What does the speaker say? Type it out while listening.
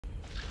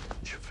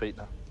Watch your feet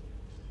now.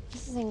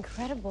 This is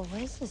incredible.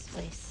 What is this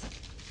place?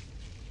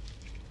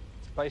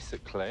 It's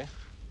basically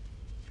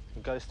a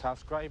ghost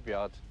house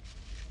graveyard.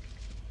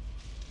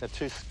 They're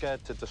too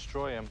scared to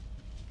destroy him.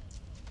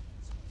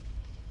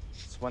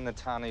 So when the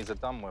townies are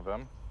done with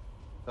them,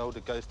 the older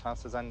ghost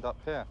houses end up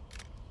here.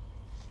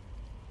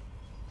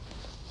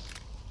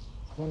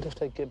 I wonder if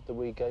they give the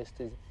wee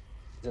ghosties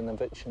an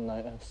eviction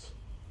notice.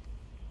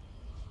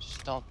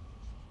 Just don't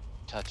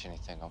touch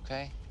anything,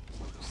 okay?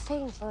 Just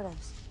taking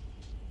photos.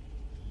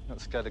 Not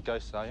scared of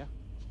ghosts, are you?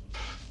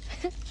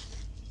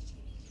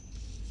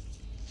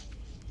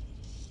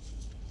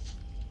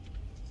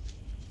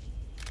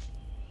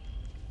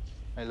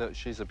 Hey, look,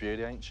 she's a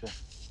beauty, ain't she?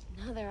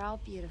 No, they're all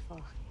beautiful.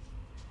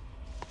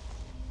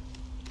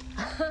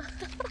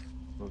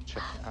 We'll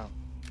check it out.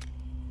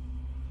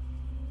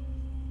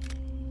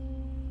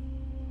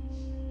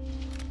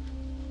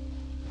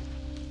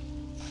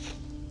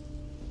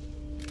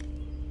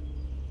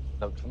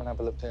 Look, come and have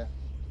a look here.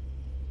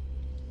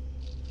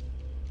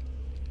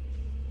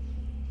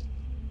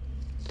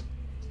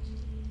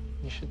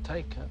 You should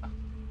take it.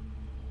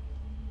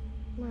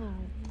 No,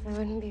 that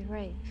wouldn't be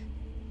right.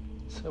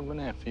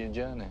 Souvenir for your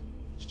journey.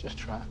 It's just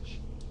trash.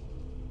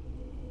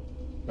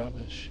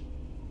 Rubbish.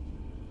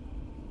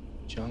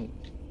 Junk.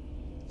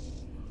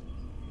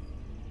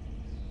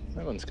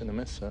 No one's gonna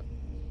miss it.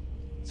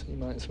 So you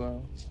might as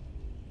well.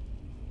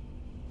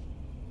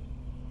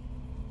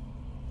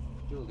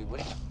 Julie,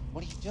 what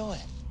are you doing?